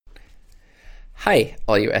Hi,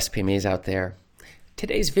 all you SPMEs out there.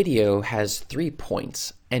 Today's video has 3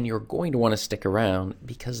 points, and you're going to want to stick around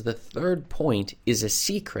because the third point is a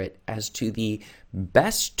secret as to the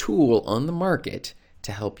best tool on the market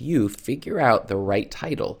to help you figure out the right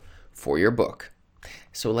title for your book.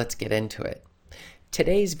 So let's get into it.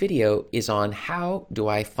 Today's video is on how do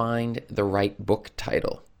I find the right book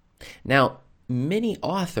title. Now, many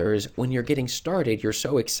authors, when you're getting started, you're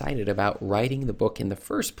so excited about writing the book in the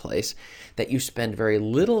first place that you spend very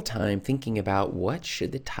little time thinking about what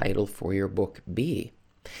should the title for your book be.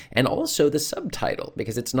 And also the subtitle,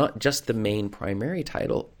 because it's not just the main primary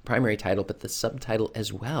title, but the subtitle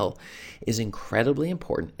as well is incredibly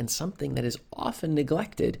important and something that is often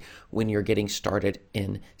neglected when you're getting started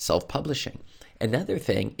in self-publishing. Another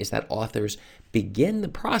thing is that authors begin the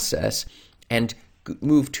process and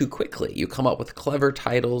move too quickly. You come up with clever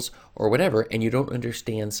titles or whatever, and you don't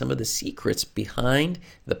understand some of the secrets behind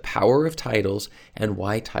the power of titles and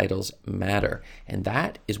why titles matter. And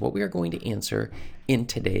that is what we are going to answer in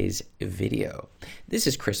today's video. This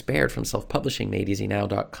is Chris Baird from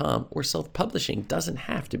selfpublishingmadeeasynow.com, where self-publishing doesn't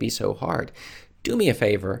have to be so hard. Do me a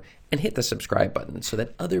favor and hit the subscribe button so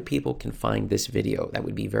that other people can find this video. That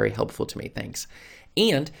would be very helpful to me. Thanks.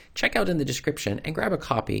 And check out in the description and grab a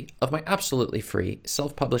copy of my absolutely free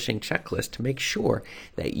self-publishing checklist to make sure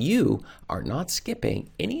that you are not skipping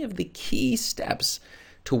any of the key steps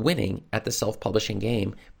to winning at the self-publishing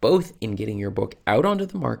game, both in getting your book out onto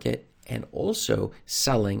the market and also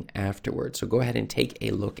selling afterwards. So go ahead and take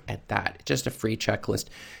a look at that. Just a free checklist.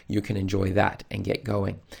 You can enjoy that and get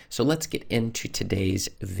going. So let's get into today's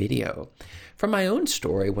video. From my own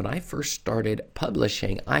story, when I first started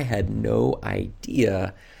publishing, I had no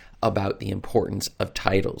idea about the importance of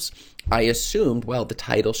titles. I assumed, well, the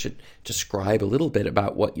title should describe a little bit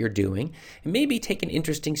about what you're doing and maybe take an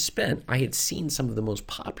interesting spin. I had seen some of the most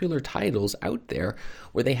popular titles out there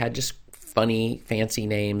where they had just funny, fancy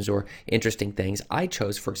names or interesting things. I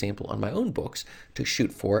chose, for example, on my own books to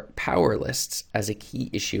shoot for power lists as a key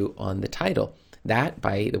issue on the title. That,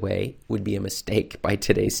 by the way, would be a mistake by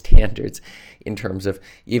today's standards in terms of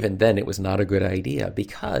even then it was not a good idea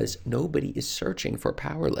because nobody is searching for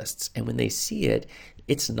power lists. And when they see it,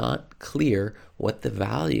 it's not clear what the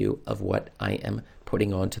value of what I am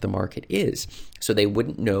putting onto the market is. So they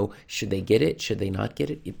wouldn't know, should they get it, should they not get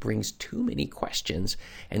it? It brings too many questions,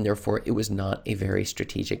 and therefore it was not a very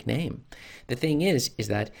strategic name. The thing is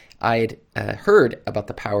that I'd heard about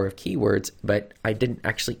the power of keywords, but I didn't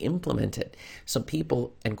actually implement it. Some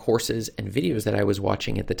people and courses and videos that I was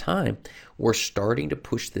watching at the time were starting to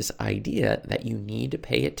push this idea that you need to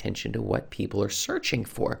pay attention to what people are searching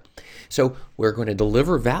for. So we're going to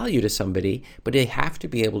deliver value to somebody, but they have to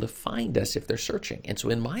be able to find us if they're searching. And so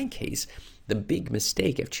in my case, the big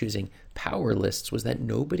mistake of choosing power lists was that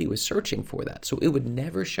nobody was searching for that. So it would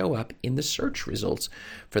never show up in the search results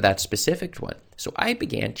for that specific one. So I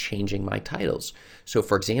began changing my titles. So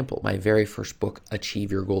for example, my very first book,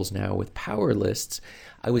 Achieve Your Goals Now with Power Lists,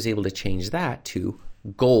 I was able to change that to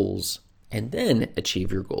Goals and then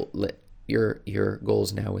Achieve Your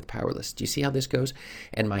Goals Now with Power Lists. Do you see how this goes?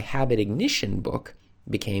 And my Habit Ignition book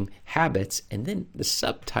became Habits, and then the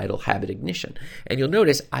subtitle Habit Ignition. And you'll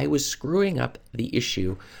notice I was screwing up the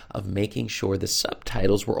issue of making sure the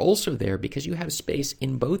subtitles were also there because you have space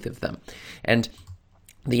in both of them. And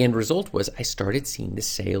the end result was I started seeing the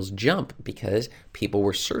sales jump because people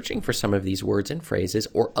were searching for some of these words and phrases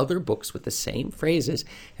or other books with the same phrases,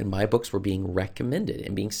 and my books were being recommended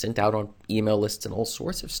and being sent out on email lists and all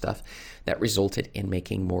sorts of stuff that resulted in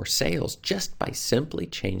making more sales just by simply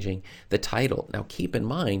changing the title. Now keep in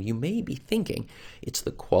mind, you may be thinking it's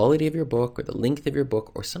the quality of your book or the length of your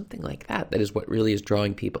book or something like that that is what really is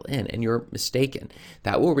drawing people in, and you're mistaken.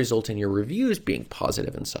 That will result in your reviews being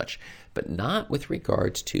positive and such, but not with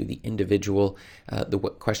regards to the individual, the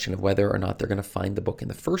question of whether or not they're going to find the book in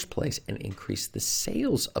the first place and increase the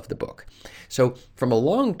sales of the book. So from a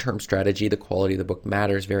long-term strategy, the quality of the book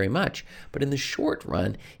matters very much, but in the short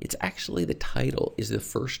run, it's actually the title is the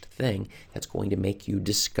first thing that's going to make you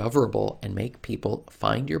discoverable and make people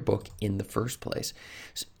find your book in the first place.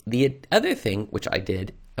 The other thing, which I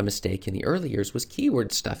did a mistake in the early years, was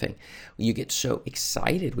keyword stuffing. You get so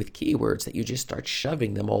excited with keywords that you just start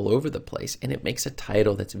shoving them all over the place, and it makes a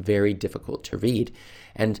title that's very difficult to read.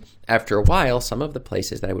 And after a while, some of the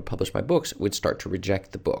places that I would publish my books would start to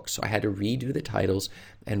reject the book. So I had to redo the titles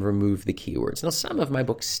and remove the keywords. Now, some of my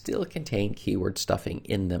books still contain keyword stuffing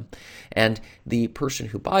in them. And the person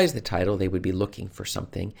who buys the title, they would be looking for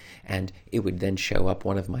something, and it would then show up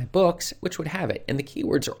one of my books, which would have it. And the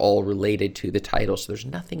keywords are all related to the title, so there's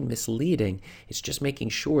nothing nothing misleading. It's just making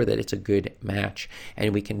sure that it's a good match.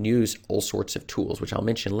 And we can use all sorts of tools, which I'll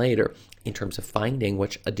mention later, in terms of finding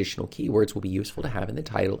which additional keywords will be useful to have in the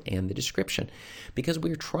title and the description. Because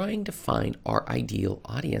we're trying to find our ideal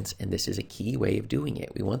audience, and this is a key way of doing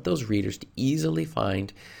it. We want those readers to easily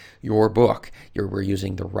find your book. We're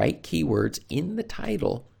using the right keywords in the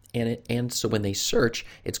title, and so when they search,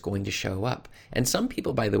 it's going to show up. And some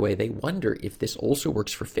people, by the way, they wonder if this also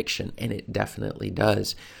works for fiction, and it definitely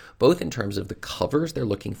does. Both in terms of the covers they're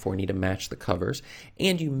looking for, need to match the covers,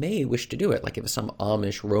 and you may wish to do it. Like if it's some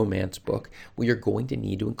Amish romance book, well, you're going to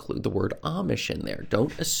need to include the word Amish in there.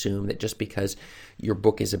 Don't assume that just because your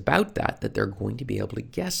book is about that they're going to be able to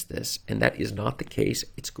guess this. And that is not the case.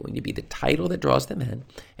 It's going to be the title that draws them in,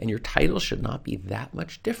 and your title should not be that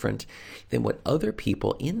much different than what other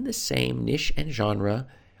people in the same niche and genre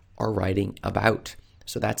are writing about.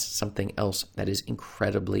 So that's something else that is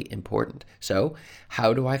incredibly important. So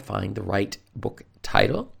how do I find the right book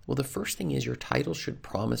title? Well, the first thing is your title should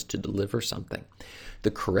promise to deliver something.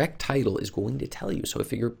 The correct title is going to tell you. So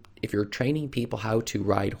if you're training people how to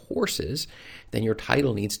ride horses, then your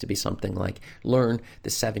title needs to be something like Learn the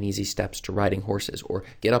 7 Easy Steps to Riding Horses, or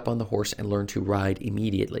Get Up on the Horse and Learn to Ride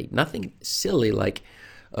Immediately. Nothing silly like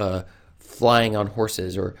Flying on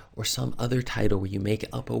Horses, or some other title where you make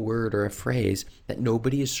up a word or a phrase that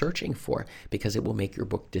nobody is searching for, because it will make your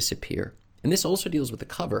book disappear. And this also deals with the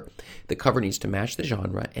cover. The cover needs to match the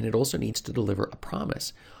genre, and it also needs to deliver a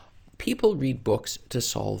promise. People read books to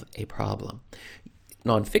solve a problem.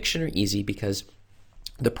 Nonfiction are easy because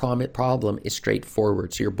the problem is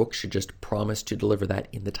straightforward. So your book should just promise to deliver that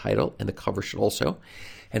in the title, and the cover should also.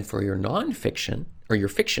 And for your nonfiction, or your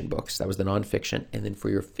fiction books, that was the nonfiction, and then for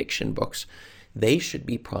your fiction books, they should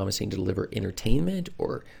be promising to deliver entertainment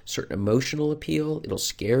or certain emotional appeal. It'll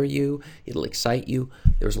scare you, it'll excite you.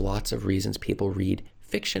 There's lots of reasons people read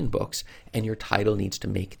fiction books, and your title needs to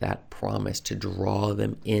make that promise to draw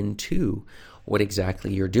them into what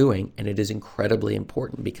exactly you're doing. And it is incredibly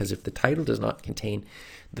important, because if the title does not contain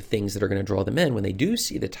the things that are going to draw them in, when they do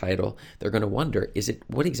see the title, they're going to wonder,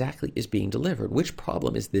 what exactly is being delivered? Which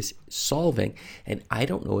problem is this solving? And I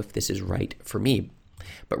don't know if this is right for me.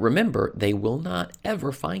 But remember, they will not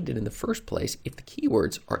ever find it in the first place if the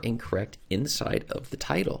keywords are incorrect inside of the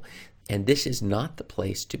title. And this is not the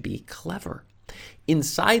place to be clever.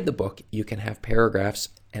 Inside the book, you can have paragraphs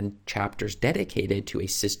and chapters dedicated to a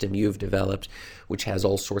system you've developed, which has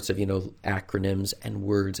all sorts of, acronyms and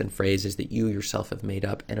words and phrases that you yourself have made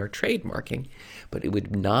up and are trademarking. But it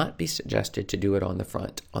would not be suggested to do it on the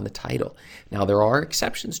front, on the title. Now, there are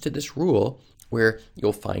exceptions to this rule where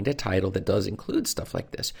you'll find a title that does include stuff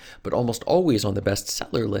like this. But almost always on the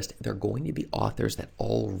bestseller list, there are going to be authors that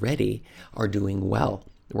already are doing well.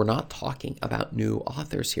 We're not talking about new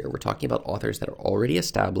authors here. We're talking about authors that are already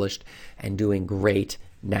established and doing great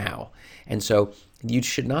now. And so you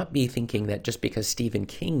should not be thinking that just because Stephen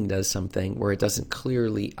King does something where it doesn't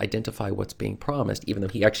clearly identify what's being promised, even though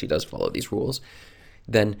he actually does follow these rules,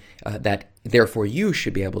 then that therefore you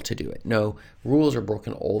should be able to do it. No, rules are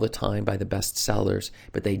broken all the time by the bestsellers,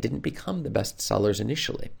 but they didn't become the bestsellers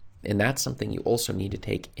initially. And that's something you also need to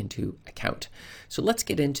take into account. So let's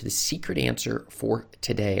get into the secret answer for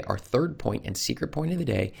today. Our third point and secret point of the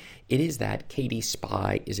day, it is that KD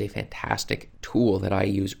Spy is a fantastic tool that I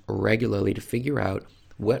use regularly to figure out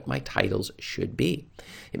what my titles should be.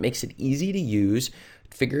 It makes it easy to use,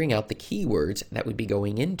 figuring out the keywords that would be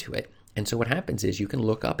going into it. And so what happens is you can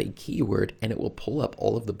look up a keyword and it will pull up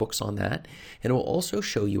all of the books on that. And it will also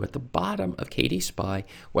show you at the bottom of KD Spy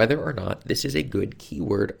whether or not this is a good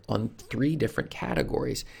keyword on 3 different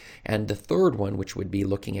categories. And the third one, which would be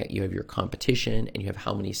looking at, you have your competition and you have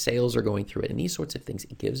how many sales are going through it and these sorts of things.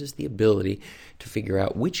 It gives us the ability to figure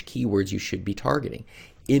out which keywords you should be targeting.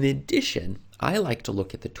 In addition, I like to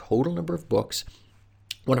look at the total number of books.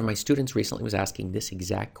 One of my students recently was asking this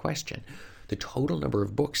exact question. The total number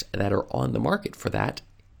of books that are on the market for that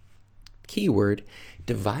keyword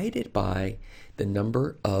divided by the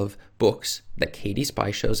number of books that KD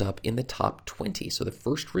Spy shows up in the top 20. So the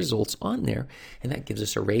first results on there, and that gives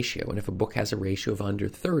us a ratio. And if a book has a ratio of under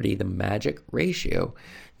 30, the magic ratio,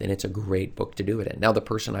 then it's a great book to do it in. Now, the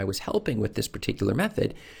person I was helping with this particular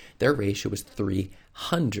method, their ratio was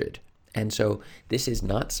 300. And so this is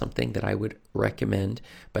not something that I would recommend,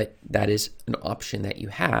 but that is an option that you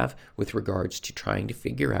have with regards to trying to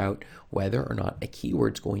figure out whether or not a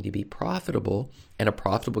keyword is going to be profitable, and a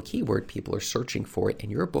profitable keyword, people are searching for it,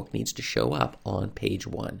 and your book needs to show up on page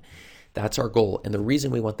 1. That's our goal. And the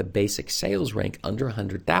reason we want the basic sales rank under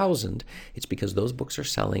 100,000, it's because those books are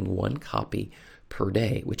selling 1 copy per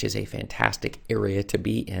day, which is a fantastic area to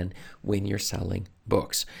be in when you're selling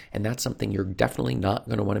books. And that's something you're definitely not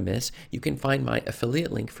going to want to miss. You can find my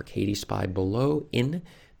affiliate link for Katie Spy below in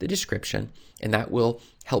the description, and that will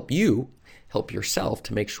help yourself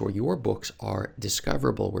to make sure your books are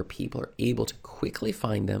discoverable, where people are able to quickly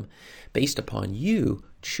find them based upon you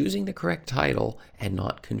choosing the correct title and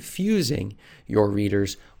not confusing your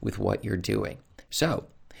readers with what you're doing. So,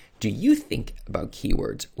 do you think about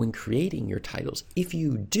keywords when creating your titles? If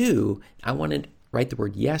you do, I want to write the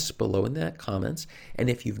word yes below in the comments. And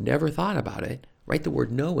if you've never thought about it, write the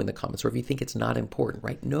word no in the comments. Or if you think it's not important,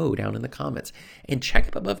 write no down in the comments. And check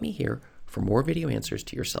up above me here for more video answers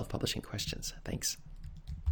to your self-publishing questions. Thanks.